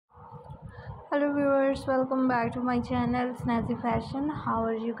Hello viewers, welcome back to my channel Snazzy Fashion. How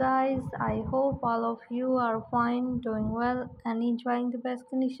are you guys? I hope all of you are fine, doing well and enjoying the best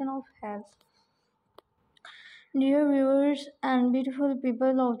condition of health. Dear viewers and beautiful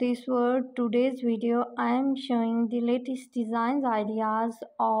people of this world, today's video I am showing the latest designs ideas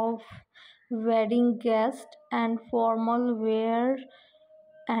of wedding guest and formal wear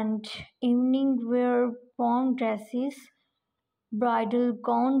and evening wear prom dresses, bridal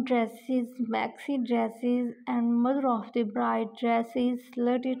gown dresses, maxi dresses, and mother of the bride dresses.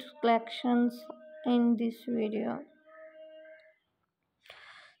 Latest collections in this video.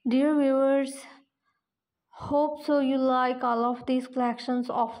 Dear viewers, hope so you like all of these collections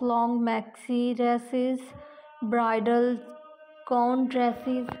of long maxi dresses, bridal gown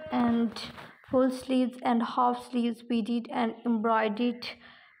dresses, and full sleeves and half sleeves, beaded and embroidered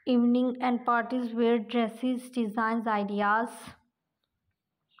evening and parties wear dresses, designs, ideas.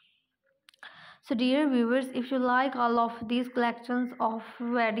 So dear viewers, if you like all of these collections of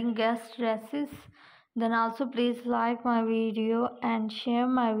wedding guest dresses, then also please like my video and share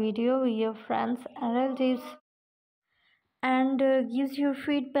my video with your friends and relatives, and gives your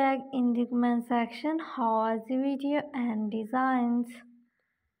feedback in the comment section how was the video and designs.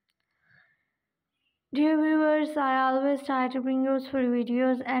 Dear viewers, I always try to bring useful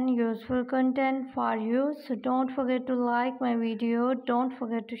videos and useful content for you. So don't forget to like my video, don't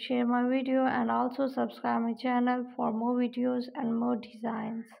forget to share my video, and also subscribe my channel for more videos and more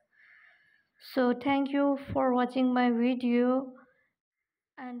designs. So thank you for watching my video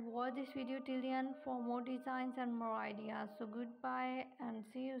and watch this video till the end for more designs and more ideas. So goodbye and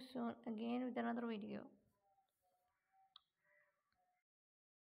see you soon again with another video.